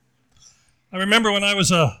I remember when I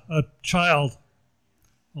was a child,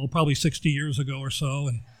 probably 60 years ago or so,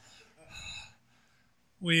 and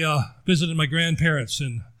we visited my grandparents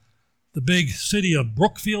in the big city of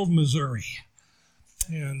Brookfield, Missouri.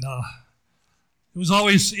 And it was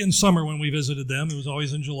always in summer when we visited them. It was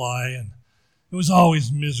always in July, and it was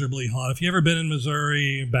always miserably hot. If you ever been in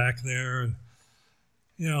Missouri, back there, and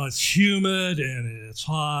it's humid and it's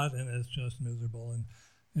hot and it's just miserable.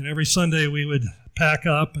 And every Sunday we would pack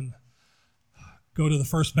up and go to the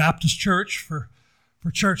First Baptist Church for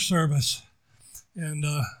church service. And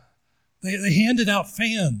they handed out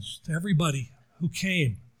fans to everybody who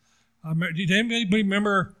came. Did anybody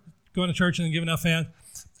remember going to church and giving out fans?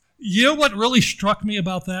 You know what really struck me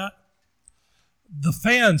about that? The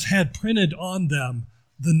fans had printed on them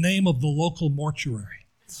the name of the local mortuary.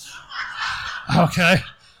 Okay?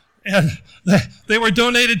 And they were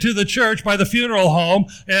donated to the church by the funeral home.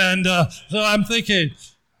 And so I'm thinking,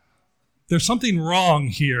 there's something wrong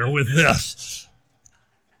here with this.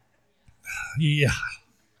 Yeah.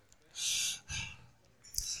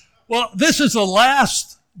 Well, this is the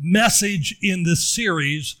last message in this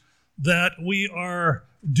series that we are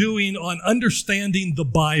doing on understanding the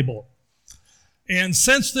Bible. And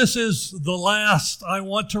since this is the last, I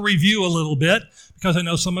want to review a little bit, because I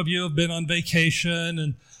know some of you have been on vacation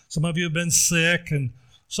and some of you have been sick. And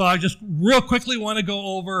so I just real quickly want to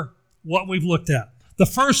go over what we've looked at. The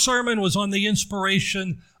first sermon was on the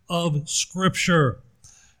inspiration of Scripture.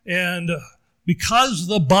 And because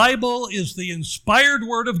the Bible is the inspired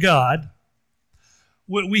Word of God,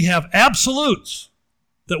 we have absolutes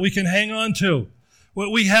that we can hang on to.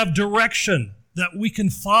 We have direction that we can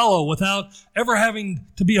follow without ever having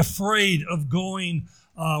to be afraid of going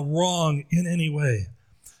wrong in any way.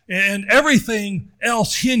 And everything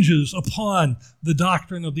else hinges upon the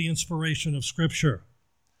doctrine of the inspiration of Scripture.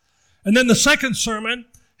 And then the second sermon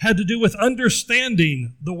had to do with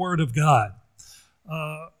understanding the Word of God.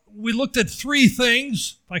 We looked at three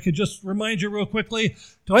things. If I could just remind you real quickly.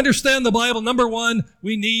 To understand the Bible, number one,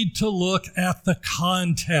 we need to look at the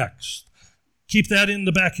context. Keep that in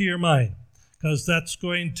the back of your mind, because that's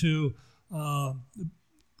going to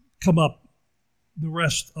come up the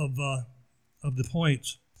rest of the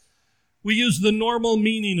points. We use the normal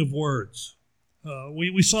meaning of words.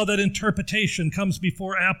 We saw that interpretation comes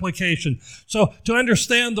before application. So to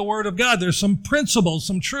understand the Word of God, there's some principles,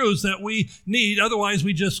 some truths that we need. Otherwise,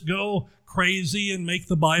 we just go crazy and make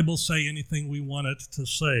the Bible say anything we want it to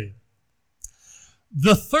say.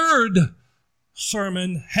 The third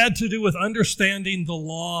sermon had to do with understanding the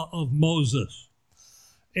law of Moses.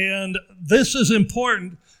 And this is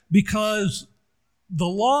important because the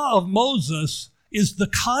law of Moses is the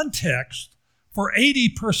context for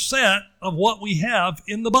 80% of what we have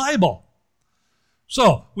in the Bible.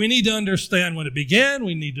 So we need to understand when it began.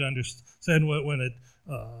 We need to understand when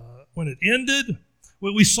it ended.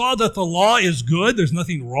 We saw that the law is good. There's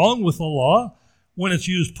nothing wrong with the law when it's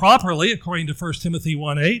used properly, according to 1 Timothy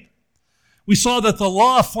 1:8. We saw that the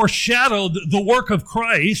law foreshadowed the work of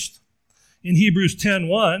Christ in Hebrews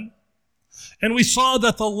 10:1. And we saw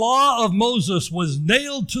that the law of Moses was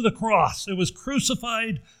nailed to the cross. It was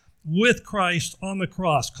crucified with Christ on the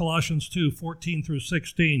cross, Colossians 2:14 through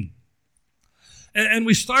 16. And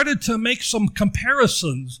we started to make some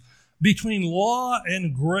comparisons between law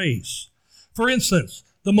and grace. For instance,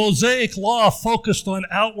 the Mosaic law focused on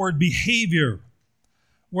outward behavior,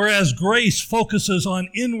 whereas grace focuses on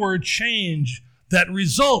inward change that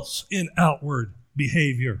results in outward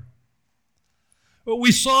behavior. But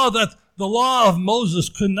we saw that the law of Moses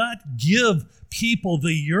could not give people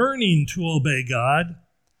the yearning to obey God,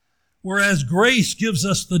 whereas grace gives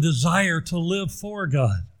us the desire to live for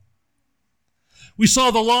God. We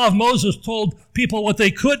saw the law of Moses told people what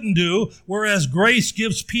they couldn't do, whereas grace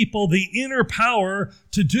gives people the inner power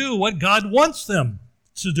to do what God wants them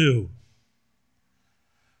to do.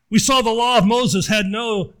 We saw the law of Moses had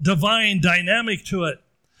no divine dynamic to it,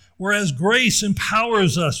 whereas grace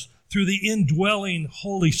empowers us through the indwelling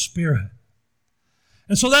Holy Spirit.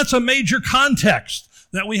 And so that's a major context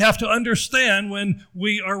that we have to understand when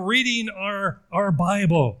we are reading our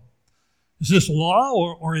Bible. Is this law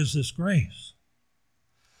or is this grace?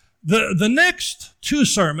 The next two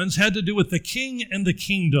sermons had to do with the king and the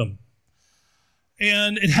kingdom.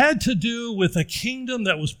 And it had to do with a kingdom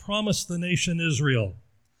that was promised the nation Israel.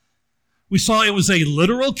 We saw it was a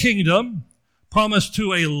literal kingdom promised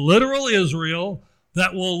to a literal Israel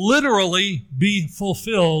that will literally be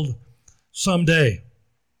fulfilled someday.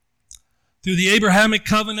 Through the Abrahamic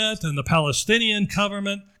covenant and the Palestinian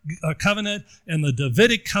covenant and the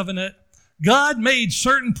Davidic covenant, God made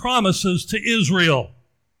certain promises to Israel.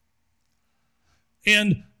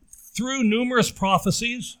 And through numerous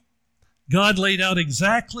prophecies, God laid out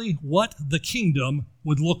exactly what the kingdom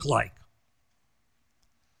would look like.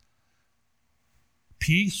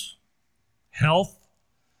 Peace, health,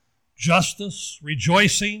 justice,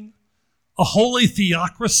 rejoicing, a holy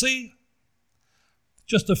theocracy,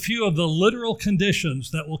 just a few of the literal conditions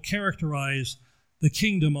that will characterize the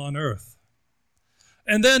kingdom on earth.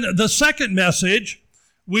 And then the second message,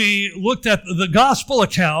 we looked at the gospel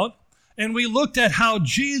account, and we looked at how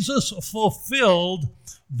Jesus fulfilled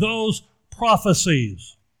those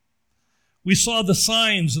prophecies. We saw the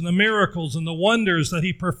signs and the miracles and the wonders that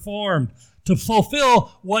he performed to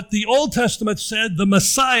fulfill what the Old Testament said the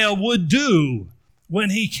Messiah would do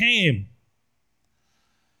when he came.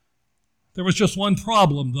 There was just one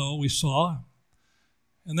problem, though, we saw,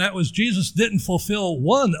 and that was Jesus didn't fulfill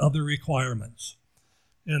one of the requirements,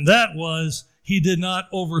 and that was he did not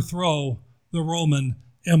overthrow the Roman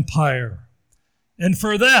Empire. And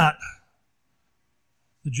for that,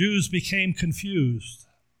 the Jews became confused,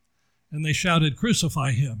 and they shouted,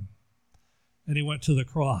 "Crucify him!" And he went to the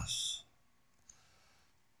cross.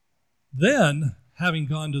 Then, having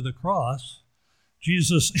gone to the cross,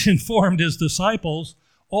 Jesus informed his disciples,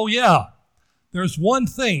 oh yeah, there's one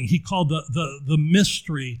thing he called the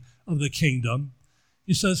mystery of the kingdom.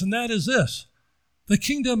 He says, and that is this: the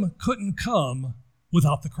kingdom couldn't come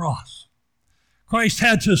without the cross. Christ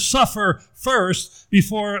had to suffer first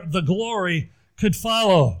before the glory could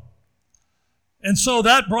follow. And so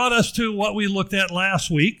that brought us to what we looked at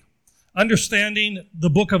last week, understanding the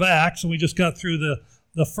book of Acts, and we just got through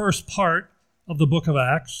the first part of the book of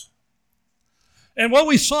Acts. And what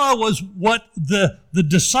we saw was what the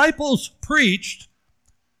disciples preached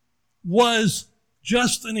was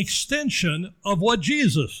just an extension of what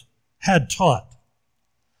Jesus had taught.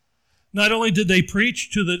 Not only did they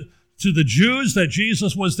preach to the Jews that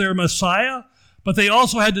Jesus was their Messiah, but they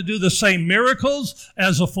also had to do the same miracles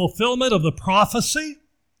as a fulfillment of the prophecy.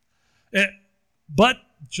 But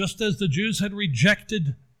just as the Jews had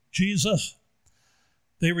rejected Jesus,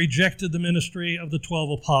 they rejected the ministry of the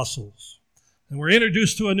 12 apostles. And we're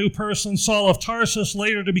introduced to a new person, Saul of Tarsus,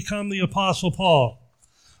 later to become the Apostle Paul.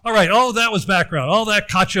 All right, all of that was background. All that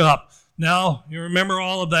caught you up. Now, you remember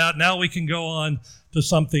all of that. Now we can go on to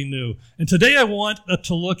something new. And today I want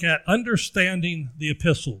to look at understanding the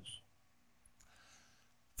epistles.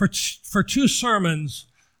 For two sermons,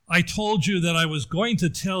 I told you that I was going to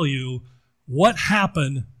tell you what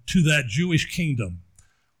happened to that Jewish kingdom.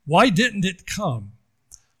 Why didn't it come?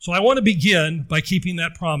 So I want to begin by keeping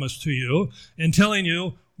that promise to you and telling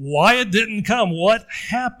you why it didn't come, what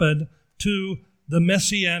happened to the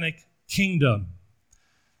Messianic kingdom.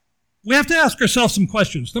 We have to ask ourselves some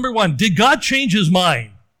questions. Number one, did God change his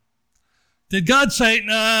mind? Did God say,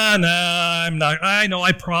 nah, I'm not. I know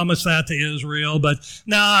I promised that to Israel, but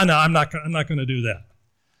I'm not going to do that.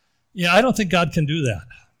 Yeah, I don't think God can do that.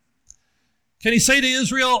 Can he say to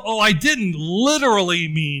Israel, oh, I didn't literally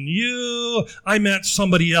mean you, I meant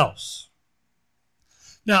somebody else?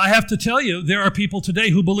 Now, I have to tell you, there are people today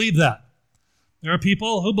who believe that. There are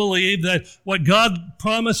people who believe that what God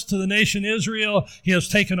promised to the nation Israel, he has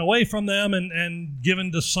taken away from them and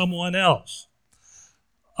given to someone else.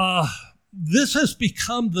 This has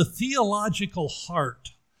become the theological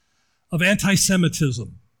heart of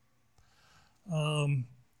anti-Semitism.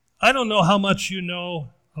 I don't know how much you know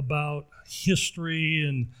about history,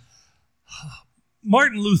 and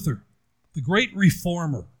Martin Luther, the great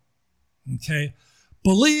reformer,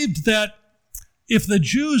 believed that if the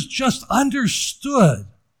Jews just understood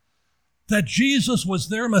that Jesus was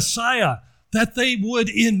their Messiah, that they would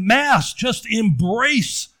en masse just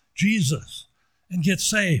embrace Jesus and get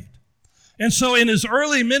saved. And so in his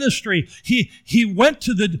early ministry,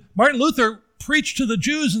 Martin Luther preached to the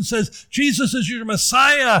Jews and says, Jesus is your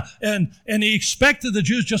Messiah, and he expected the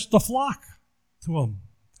Jews just to flock to him.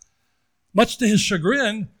 Much to his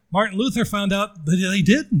chagrin, Martin Luther found out that they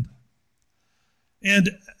didn't.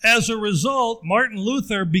 And as a result, Martin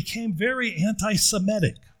Luther became very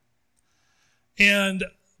anti-Semitic. And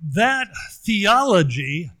that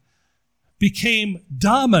theology became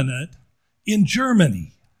dominant in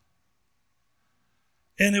Germany.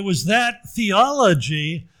 And it was that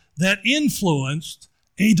theology that influenced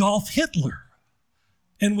Adolf Hitler.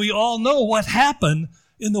 And we all know what happened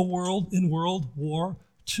in World War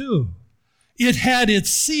II. It had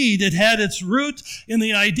its seed, it had its root in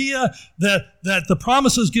the idea that the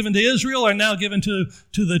promises given to Israel are now given to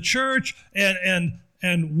the church,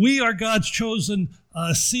 and we are God's chosen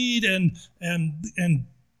seed, and the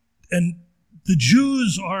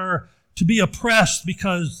Jews are to be oppressed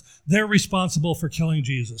because they're responsible for killing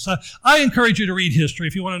Jesus. I encourage you to read history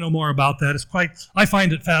if you want to know more about that. I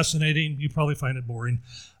find it fascinating. You probably find it boring.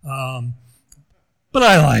 But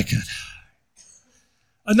I like it.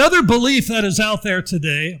 Another belief that is out there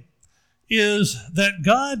today is that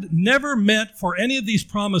God never meant for any of these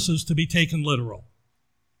promises to be taken literal.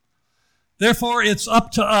 Therefore, it's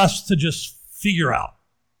up to us to just figure out,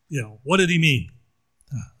 what did he mean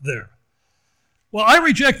there? Well, I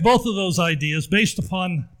reject both of those ideas based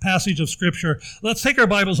upon passage of Scripture. Let's take our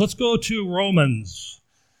Bibles. Let's go to Romans.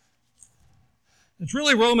 It's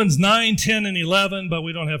really Romans 9, 10, and 11, but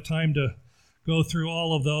we don't have time to go through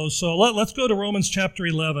all of those. So let's go to Romans chapter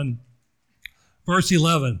 11, verse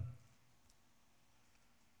 11.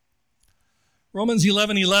 Romans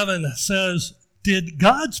 11:11 says, "Did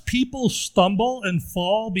God's people stumble and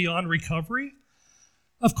fall beyond recovery?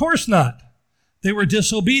 Of course not. They were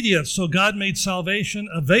disobedient, so God made salvation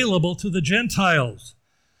available to the Gentiles.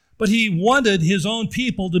 But he wanted his own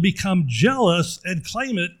people to become jealous and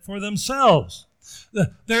claim it for themselves."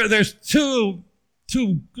 There's two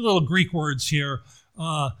little Greek words here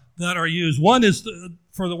that are used. One is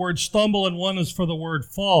for the word stumble, and one is for the word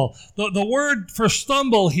fall. The word for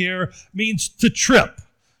stumble here means to trip.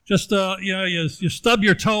 Just you stub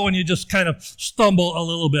your toe and you just kind of stumble a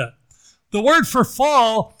little bit. The word for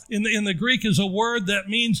fall in the Greek is a word that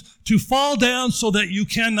means to fall down so that you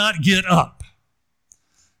cannot get up.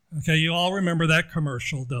 Okay, you all remember that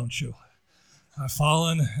commercial, don't you? I've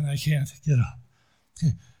fallen and I can't get up.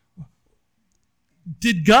 Okay.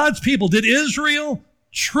 Did Israel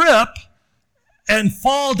trip and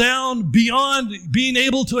fall down beyond being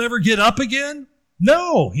able to ever get up again?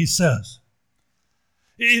 No, he says.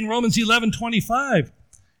 In Romans 11:25,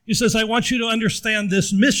 he says, "I want you to understand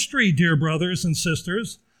this mystery, dear brothers and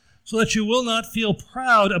sisters, so that you will not feel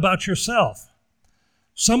proud about yourself.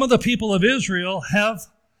 Some of the people of Israel have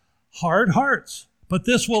hard hearts, but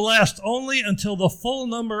this will last only until the full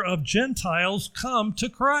number of Gentiles come to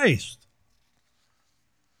Christ."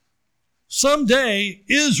 Someday,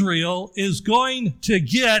 Israel is going to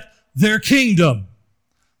get their kingdom,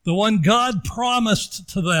 the one God promised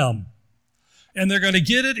to them. And they're going to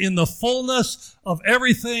get it in the fullness of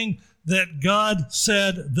everything that God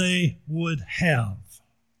said they would have.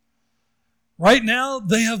 Right now,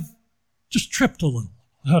 they have just tripped a little,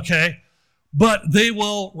 okay? But they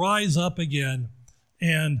will rise up again,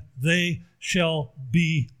 and they shall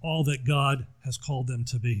be all that God has called them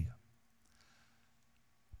to be.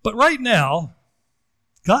 But right now,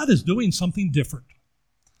 God is doing something different,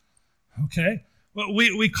 okay? Well,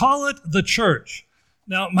 we call it the church.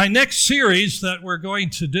 Now, my next series that we're going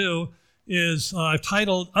to do is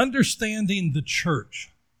titled Understanding the Church.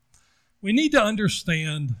 We need to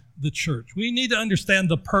understand the church. We need to understand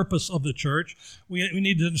the purpose of the church. We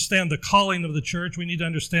need to understand the calling of the church. We need to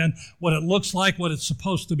understand what it looks like, what it's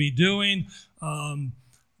supposed to be doing.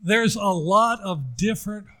 There's a lot of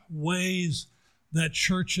different ways that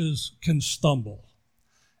churches can stumble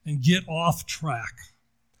and get off track.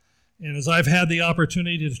 And as I've had the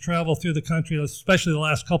opportunity to travel through the country, especially the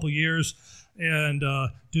last couple of years, and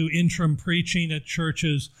do interim preaching at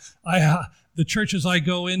churches, the churches I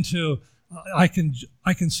go into, I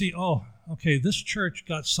can see, oh, okay, this church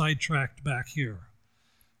got sidetracked back here,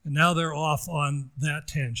 and now they're off on that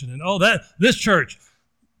tangent. And this church,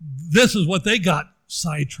 this is what they got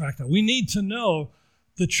sidetracked on. We need to know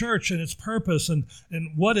the church and its purpose and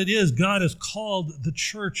what it is God has called the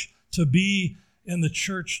church to be and the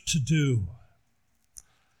church to do.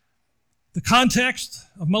 The context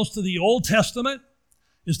of most of the Old Testament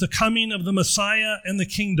is the coming of the Messiah and the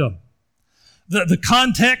kingdom. The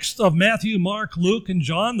context of Matthew, Mark, Luke, and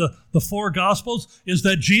John, the four Gospels, is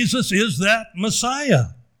that Jesus is that Messiah.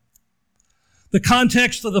 The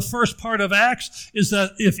context of the first part of Acts is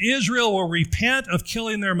that if Israel will repent of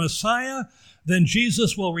killing their Messiah, then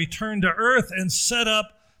Jesus will return to earth and set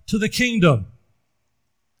up to the kingdom.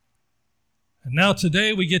 And now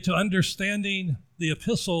today we get to understanding the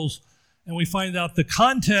epistles, and we find out the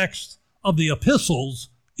context of the epistles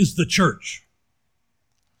is the church.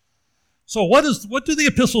 So what do the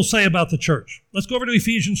epistles say about the church? Let's go over to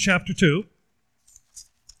Ephesians chapter 2.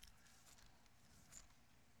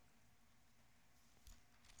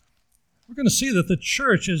 We're going to see that the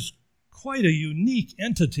church is quite a unique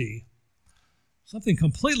entity, something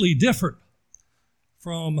completely different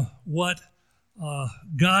from what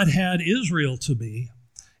God had Israel to be.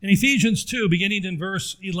 In Ephesians 2, beginning in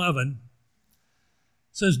verse 11,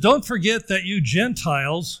 it says, "Don't forget that you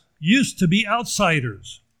Gentiles used to be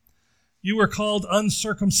outsiders. You were called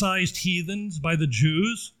uncircumcised heathens by the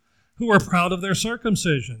Jews, who were proud of their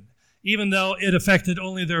circumcision, even though it affected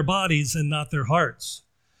only their bodies and not their hearts.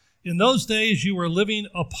 In those days, you were living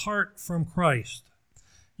apart from Christ.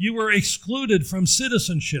 You were excluded from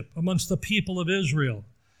citizenship amongst the people of Israel,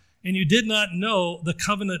 and you did not know the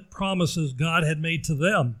covenant promises God had made to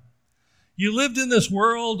them. You lived in this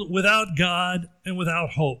world without God and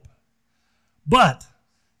without hope. But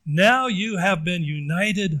now you have been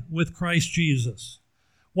united with Christ Jesus.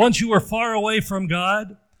 Once you were far away from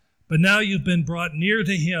God, but now you've been brought near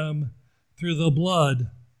to him through the blood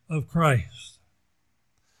of Christ.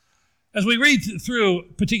 As we read through,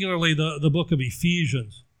 particularly the book of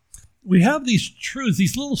Ephesians, we have these truths,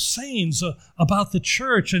 these little sayings about the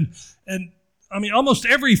church, and I mean, almost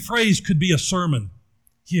every phrase could be a sermon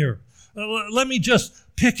here. Let me just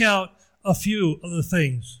pick out a few of the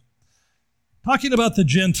things. Talking about the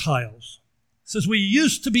Gentiles, it says we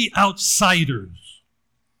used to be outsiders.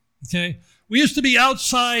 Okay? We used to be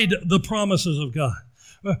outside the promises of God.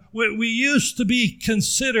 We used to be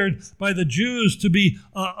considered by the Jews to be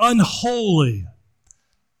unholy.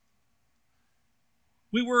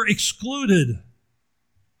 We were excluded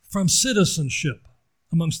from citizenship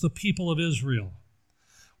amongst the people of Israel.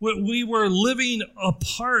 We were living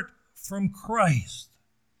apart from Christ.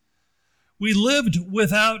 We lived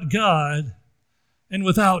without God and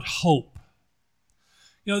without hope.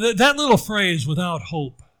 You know, that little phrase, without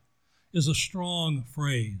hope, is a strong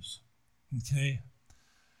phrase. Okay?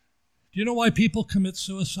 Do you know why people commit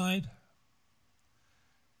suicide?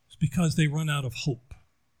 It's because they run out of hope.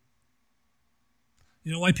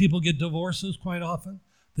 You know why people get divorces quite often?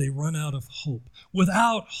 They run out of hope.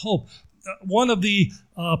 Without hope. One of the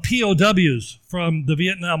POWs from the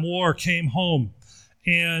Vietnam War came home,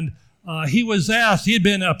 and he was asked, he had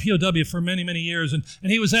been a POW for many, many years, and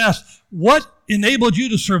he was asked, what enabled you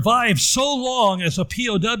to survive so long as a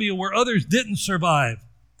POW where others didn't survive?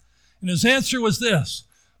 And his answer was this: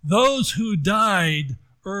 those who died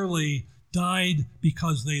early died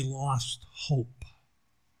because they lost hope.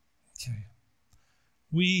 Okay.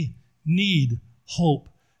 We need hope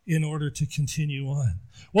in order to continue on.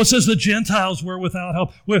 Well, it says the Gentiles were without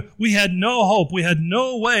hope. We had no hope. We had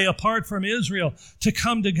no way apart from Israel to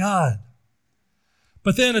come to God.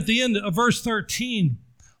 But then at the end of verse 13,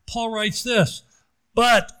 Paul writes this: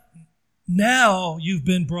 but now you've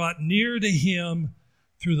been brought near to him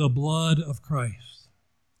through the blood of Christ.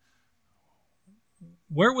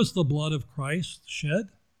 Where was the blood of Christ shed?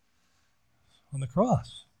 On the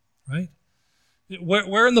cross, right?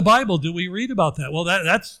 Where in the Bible do we read about that? Well,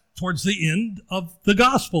 that's towards the end of the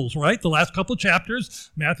Gospels, right? The last couple of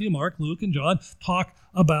chapters, Matthew, Mark, Luke, and John, talk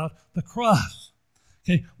about the cross.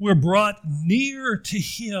 Okay, we're brought near to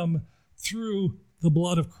him through the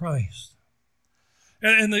blood of Christ.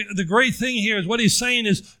 And the great thing here is what he's saying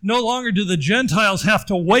is no longer do the Gentiles have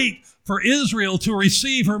to wait for Israel to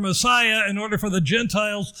receive her Messiah in order for the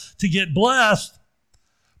Gentiles to get blessed.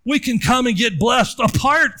 We can come and get blessed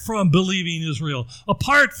apart from believing Israel,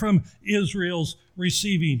 apart from Israel's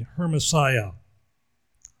receiving her Messiah.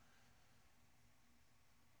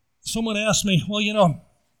 Someone asked me, well, you know,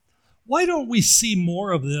 why don't we see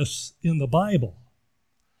more of this in the Bible?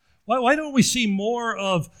 Why don't we see more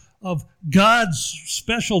of God's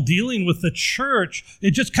special dealing with the church?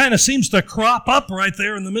 It just kind of seems to crop up right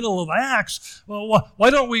there in the middle of Acts. Well, why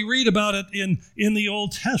don't we read about it in the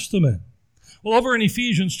Old Testament? Well, over in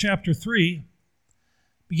Ephesians chapter 3,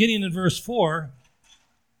 beginning in verse 4,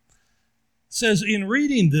 it says, in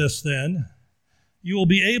reading this then, you will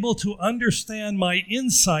be able to understand my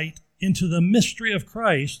insight into the mystery of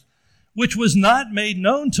Christ, which was not made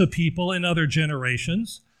known to people in other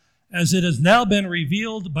generations, as it has now been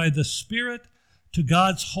revealed by the Spirit to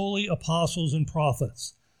God's holy apostles and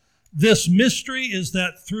prophets. This mystery is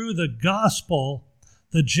that through the gospel,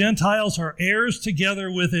 the Gentiles are heirs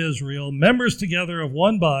together with Israel, members together of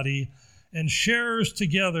one body, and sharers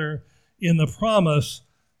together in the promise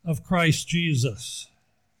of Christ Jesus.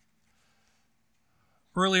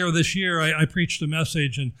 Earlier this year, I preached a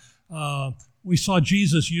message, and we saw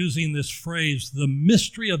Jesus using this phrase, the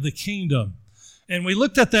mystery of the kingdom. And we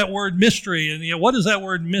looked at that word mystery, and what does that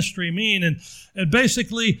word mystery mean? And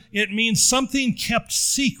basically, it means something kept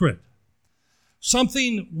secret.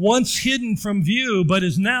 Something once hidden from view, but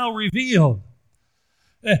is now revealed.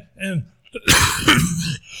 And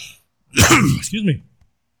excuse me.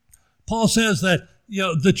 Paul says that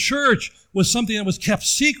the church was something that was kept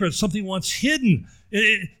secret, something once hidden,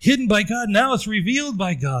 hidden by God. Now it's revealed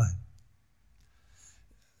by God.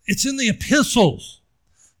 It's in the epistles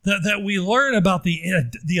that we learn about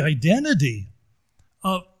the identity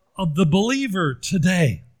of the believer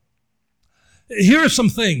today. Here are some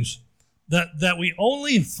things that we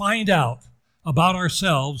only find out about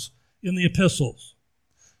ourselves in the epistles.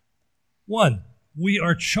 One, we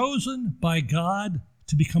are chosen by God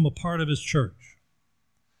to become a part of his church.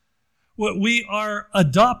 We are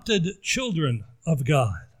adopted children of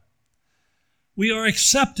God. We are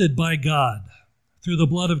accepted by God through the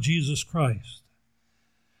blood of Jesus Christ.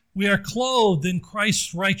 We are clothed in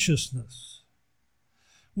Christ's righteousness.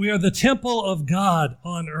 We are the temple of God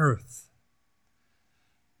on earth.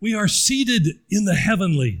 We are seated in the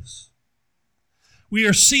heavenlies. We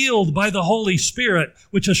are sealed by the Holy Spirit,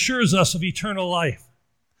 which assures us of eternal life.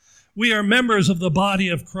 We are members of the body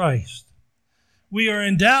of Christ. We are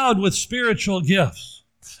endowed with spiritual gifts.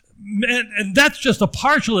 And that's just a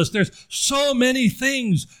partial list. There's so many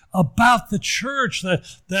things about the church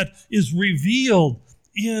that is revealed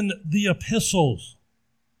in the epistles.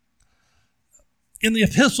 In the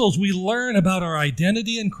epistles, we learn about our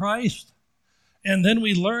identity in Christ, and then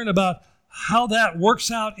we learn about how that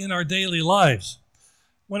works out in our daily lives.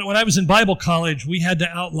 When I was in Bible college, we had to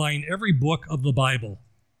outline every book of the Bible.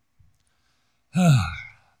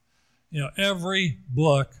 Every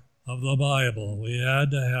book of the Bible we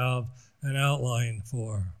had to have an outline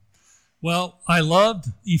for. Well, I loved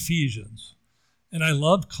Ephesians, and I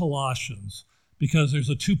loved Colossians because there's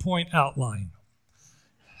a 2-point outline.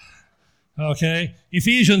 Okay?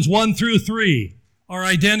 Ephesians 1 through 3, our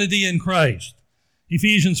identity in Christ.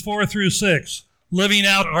 Ephesians 4 through 6, living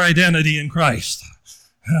out our identity in Christ.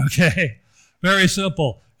 Okay? Very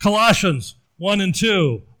simple. Colossians 1 and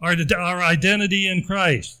 2, our identity in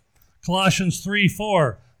Christ. Colossians 3,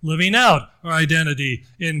 4, living out our identity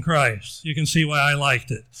in Christ. You can see why I liked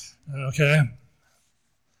it. Okay?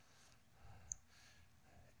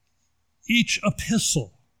 Each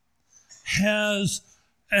epistle has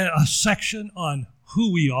a section on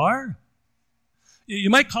who we are. You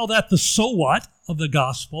might call that the so what of the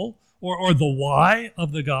gospel, or the why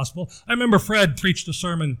of the gospel. I remember Fred preached a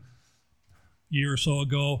sermon a year or so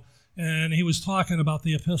ago, and he was talking about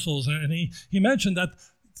the epistles, and he mentioned that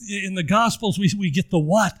in the gospels we get the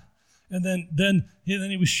what, and then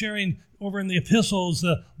he was sharing over in the epistles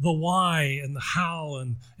the why and the how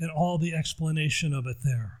and all the explanation of it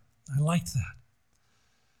there. I liked that.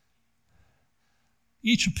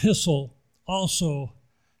 Each epistle also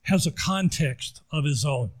has a context of its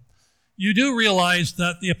own. You do realize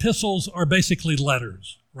that the epistles are basically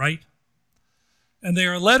letters, right? And they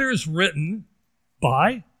are letters written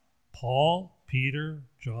by Paul, Peter,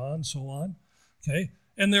 John, so on, okay?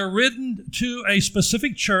 And they're written to a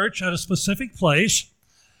specific church at a specific place,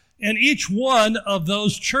 and each one of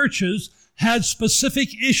those churches had specific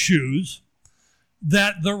issues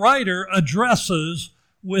that the writer addresses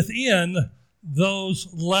within those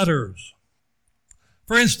letters.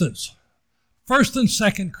 For instance, 1st and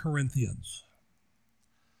 2nd Corinthians.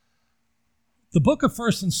 The book of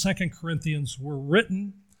 1st and 2nd Corinthians were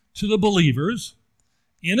written to the believers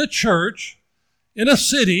in a church in a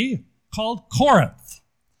city called Corinth.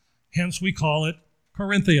 Hence we call it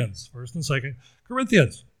Corinthians, 1st and 2nd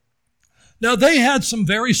Corinthians. Now they had some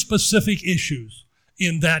very specific issues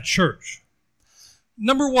in that church.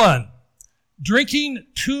 Number one, drinking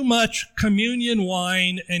too much communion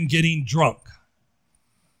wine and getting drunk.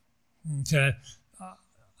 Okay,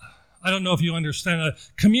 I don't know if you understand that.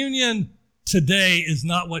 Communion today is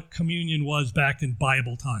not what communion was back in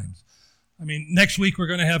Bible times. I mean, next week we're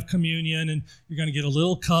going to have communion, and you're going to get a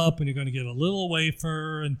little cup, and you're going to get a little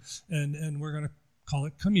wafer, and we're going to call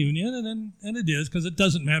it communion, and it is, because it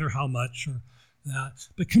doesn't matter how much or that.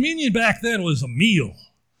 But communion back then was a meal.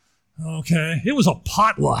 Okay, it was a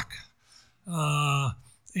potluck,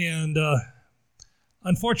 and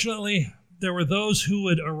unfortunately, there were those who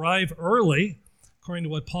would arrive early, according to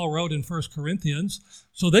what Paul wrote in 1 Corinthians,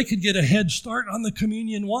 so they could get a head start on the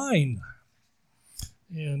communion wine.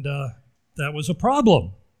 And that was a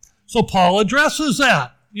problem. So Paul addresses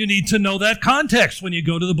that. You need to know that context when you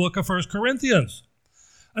go to the book of 1 Corinthians.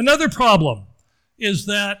 Another problem is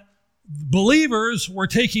that believers were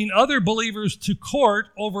taking other believers to court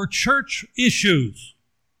over church issues.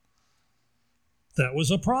 That was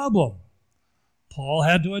a problem. Paul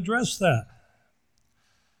had to address that.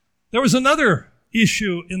 There was another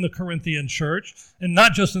issue in the Corinthian church, and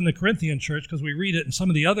not just in the Corinthian church, because we read it in some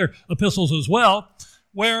of the other epistles as well,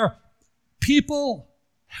 where people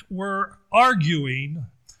were arguing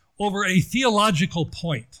over a theological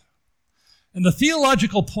point. And the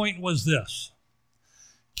theological point was this: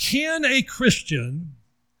 can a Christian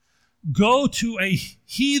go to a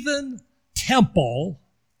heathen temple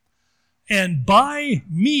and buy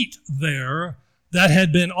meat there that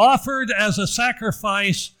had been offered as a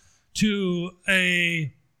sacrifice to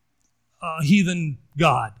a heathen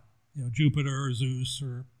god, Jupiter or Zeus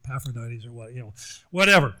or Epaphroditus or what,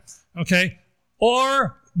 whatever, okay?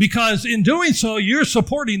 Or because in doing so, you're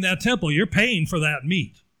supporting that temple. You're paying for that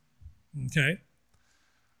meat, okay?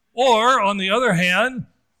 Or, on the other hand,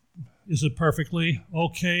 is it perfectly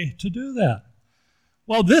okay to do that?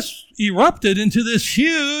 Well, this erupted into this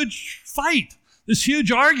huge fight, this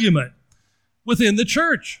huge argument within the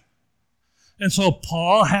church. And so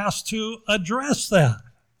Paul has to address that.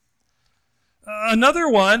 Another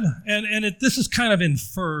one, this is kind of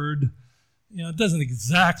inferred, it doesn't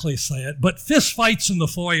exactly say it, but fist fights in the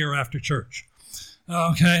foyer after church.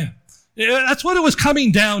 Okay? That's what it was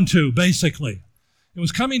coming down to, basically. It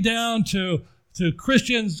was coming down to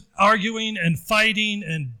Christians arguing and fighting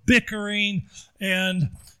and bickering. And,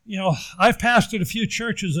 I've pastored a few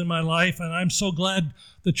churches in my life, and I'm so glad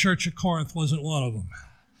the church at Corinth wasn't one of them.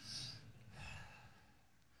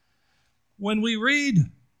 When we read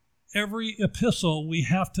every epistle, we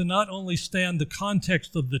have to not only stand the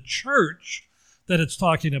context of the church that it's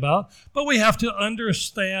talking about, but we have to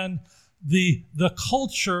understand the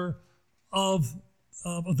culture of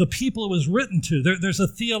the people it was written to. There's a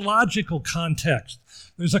theological context.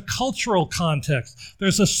 There's a cultural context.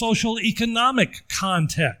 There's a social economic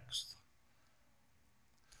context.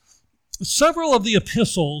 Several of the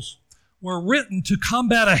epistles were written to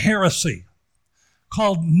combat a heresy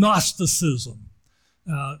called Gnosticism.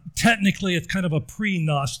 Technically, it's kind of a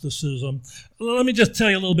pre-Gnosticism. Let me just tell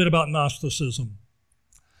you a little bit about Gnosticism.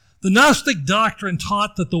 The Gnostic doctrine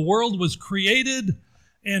taught that the world was created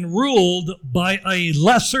and ruled by a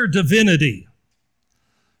lesser divinity,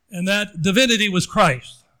 and that divinity was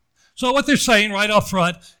Christ. So what they're saying right up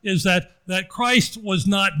front is that Christ was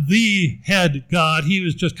not the head God. He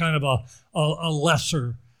was just kind of a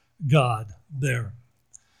lesser God there.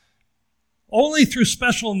 Only through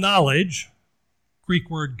special knowledge, Greek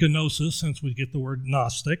word gnosis, since we get the word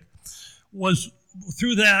Gnostic, was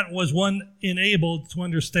one enabled to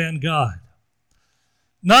understand God.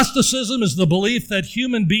 Gnosticism is the belief that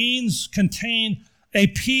human beings contain a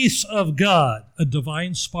piece of God, a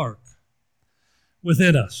divine spark,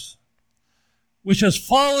 within us, which has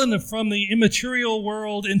fallen from the immaterial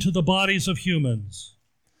world into the bodies of humans.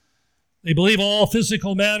 They believe all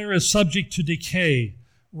physical matter is subject to decay,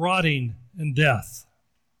 rotting, and death.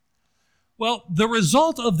 Well, the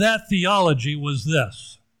result of that theology was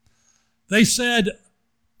this. They said,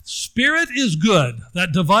 spirit is good.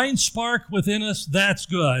 That divine spark within us, that's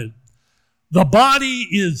good. The body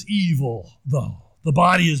is evil, though. The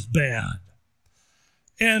body is bad.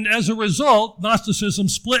 And as a result, Gnosticism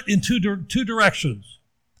split in two directions.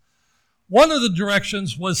 One of the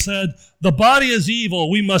directions was said, the body is evil.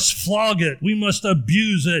 We must flog it. We must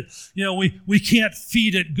abuse it. We can't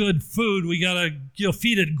feed it good food. We got to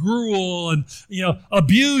feed it gruel and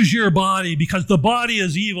abuse your body because the body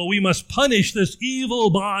is evil. We must punish this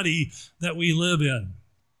evil body that we live in.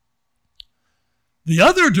 The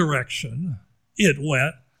other direction it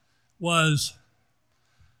went was,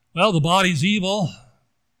 well, the body's evil.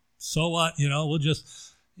 So what? We'll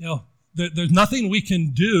just, there's nothing we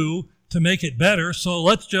can do to make it better, so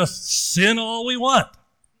let's just sin all we want,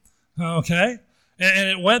 okay? And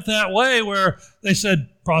it went that way where they said,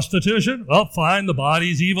 prostitution, well, fine, the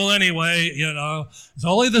body's evil anyway, It's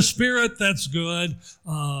only the spirit that's good.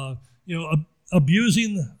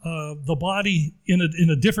 Abusing the body in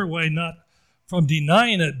a different way, not from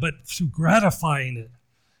denying it, but through gratifying it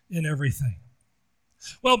in everything.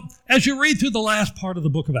 Well, as you read through the last part of the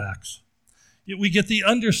book of Acts, we get the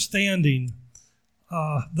understanding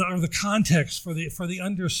the context for the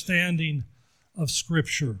understanding of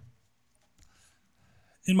Scripture.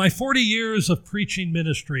 In my 40 years of preaching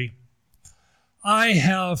ministry, I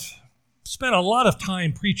have spent a lot of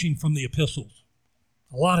time preaching from the epistles,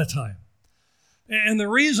 a lot of time. And the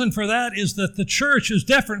reason for that is that the church is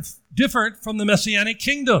different from the Messianic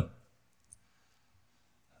kingdom.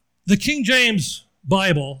 The King James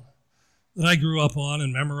Bible that I grew up on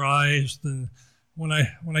and memorized, and when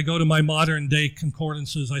I go to my modern day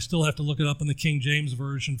concordances, I still have to look it up in the King James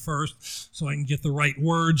Version first so I can get the right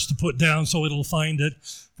words to put down so it'll find it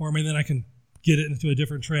for me, then I can get it into a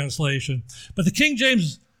different translation. But the King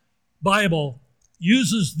James Bible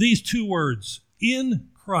uses these two words, in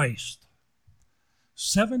Christ,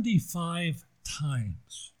 75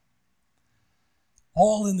 times.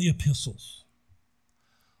 All in the epistles.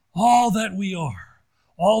 All that we are.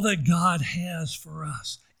 All that God has for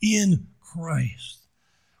us in Christ.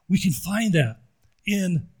 We can find that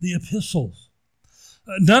in the epistles.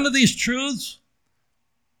 None of these truths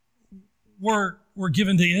were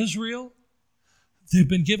given to Israel. They've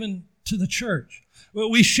been given to the church.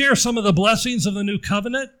 We share some of the blessings of the new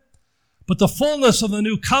covenant, But the fullness of the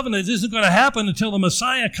new covenant isn't going to happen until the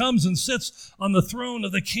Messiah comes and sits on the throne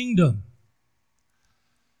of the kingdom.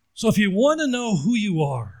 So if you want to know who you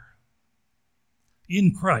are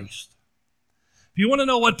in Christ, if you want to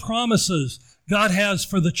know what promises God has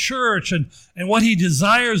for the church and what he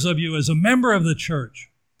desires of you as a member of the church,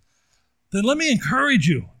 then let me encourage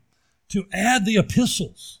you to add the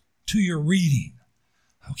epistles to your reading,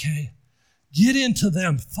 okay? Get into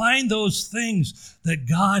them. Find those things that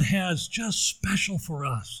God has just special for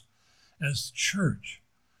us as church.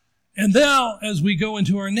 And now, as we go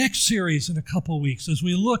into our next series in a couple of weeks, as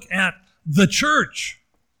we look at the church,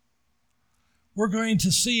 we're going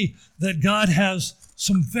to see that God has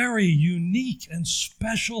some very unique and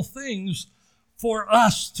special things for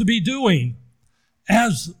us to be doing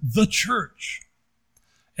as the church.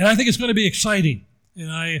 And I think it's going to be exciting.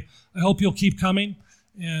 And I hope you'll keep coming.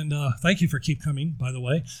 And thank you for keep coming, by the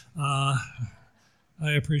way. I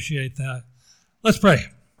appreciate that. Let's pray.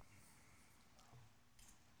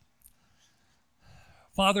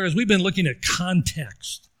 Father, as we've been looking at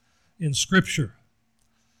context in Scripture,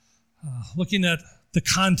 looking at the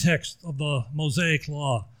context of the Mosaic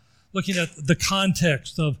Law, looking at the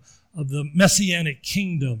context of the Messianic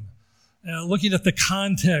kingdom, looking at the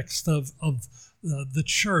context of the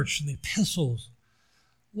church and the epistles,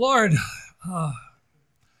 Lord,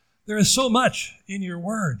 there is so much in your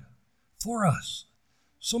word for us,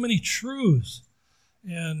 so many truths.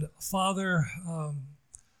 And Father,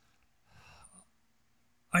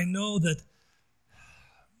 I know that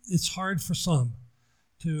it's hard for some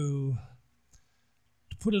to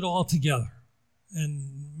put it all together.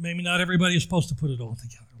 And maybe not everybody is supposed to put it all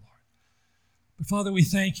together, Lord. But Father, we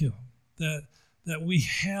thank you that we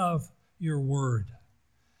have your word.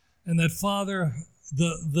 And that, Father,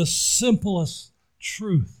 the simplest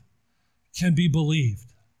truth can be believed.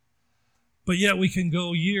 But yet we can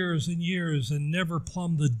go years and years and never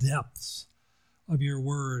plumb the depths of your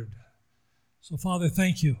word. So, Father,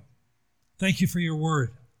 thank you. Thank you for your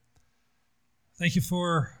word. Thank you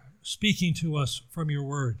for speaking to us from your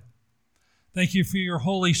word. Thank you for your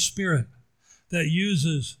Holy Spirit that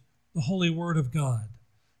uses the holy word of God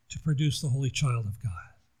to produce the holy child of God.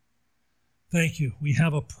 Thank you. We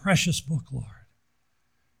have a precious book, Lord,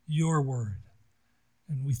 your word.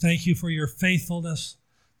 And we thank you for your faithfulness,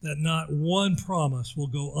 that not one promise will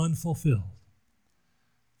go unfulfilled.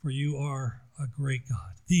 For you are a great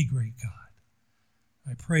God, the great God.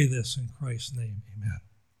 I pray this in Christ's name. Amen.